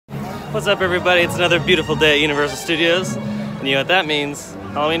What's up, everybody? It's another beautiful day at Universal Studios, and you know what that means?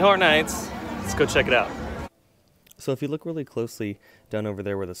 Halloween Horror Nights. Let's go check it out. So if you look really closely down over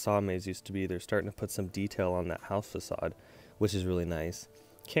there where the saw maze used to be, they're starting to put some detail on that house facade, which is really nice.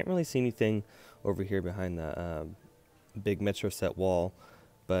 Can't really see anything over here behind the big Metro set wall,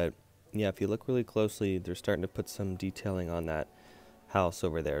 but yeah, if you look really closely, they're starting to put some detailing on that house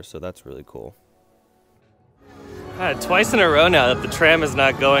over there, so that's really cool. Twice in a row now that the tram is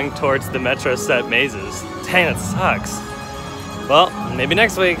not going towards the Metro set mazes. Dang, that sucks. Well, maybe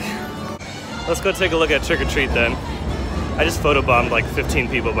next week. Let's go take a look at Trick or Treat then. I just photobombed like 15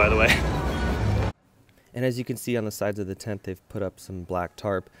 people, by the way. And as you can see on the sides of the tent, they've put up some black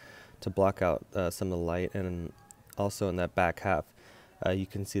tarp to block out some of the light, and also in that back half, you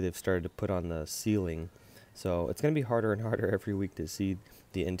can see they've started to put on the ceiling. So it's going to be harder and harder every week to see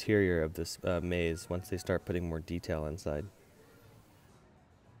the interior of this maze once they start putting more detail inside.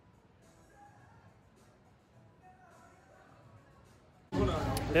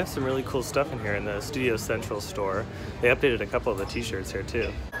 They have some really cool stuff in here in the Studio Central store. They updated a couple of the t-shirts here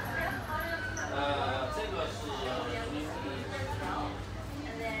too.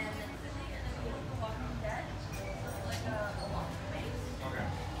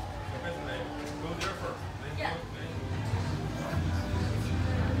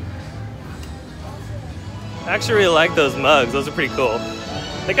 I actually really like those mugs. Those are pretty cool.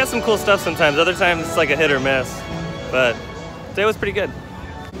 They got some cool stuff sometimes. Other times it's like a hit or miss. But today was pretty good.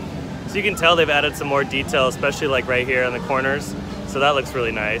 So you can tell they've added some more detail, especially like right here on the corners. So that looks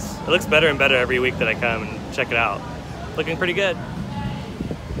really nice. It looks better and better every week that I come and check it out. Looking pretty good.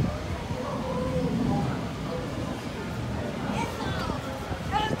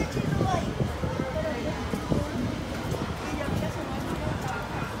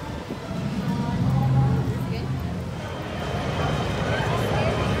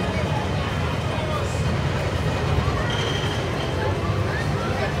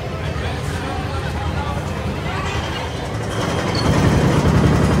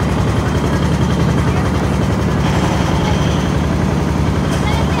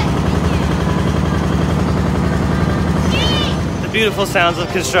 Beautiful sounds of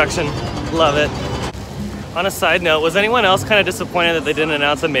construction. Love it. On a side note, was anyone else kind of disappointed that they didn't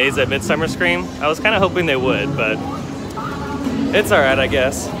announce a maze at Midsummer Scream? I was kind of hoping they would, but it's alright, I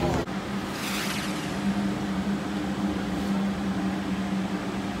guess.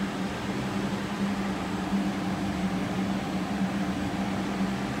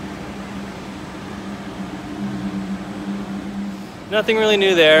 Nothing really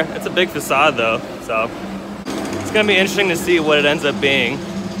new there. It's a big facade though, so it's gonna be interesting to see what it ends up being.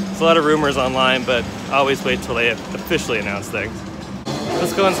 There's a lot of rumors online, but I always wait till they officially announce things.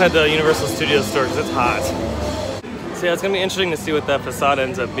 Let's go inside the Universal Studios store because it's hot. So yeah, it's gonna be interesting to see what that facade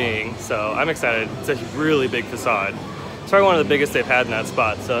ends up being. So I'm excited. It's a really big facade. It's probably one of the biggest they've had in that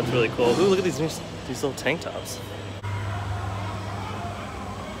spot, so it's really cool. Ooh, look at these little tank tops.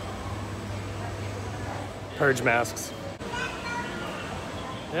 Purge masks.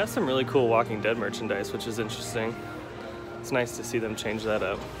 They have some really cool Walking Dead merchandise, which is interesting. It's nice to see them change that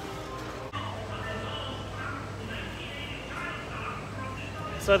up.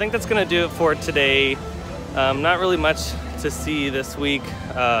 So I think that's gonna do it for today. Not really much to see this week.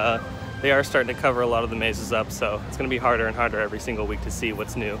 They are starting to cover a lot of the mazes up, so it's gonna be harder and harder every single week to see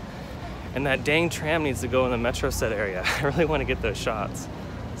what's new. And that dang tram needs to go in the Metro set area. I really wanna get those shots.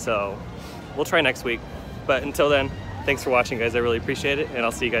 So we'll try next week. But until then, thanks for watching, guys. I really appreciate it, and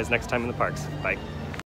I'll see you guys next time in the parks. Bye.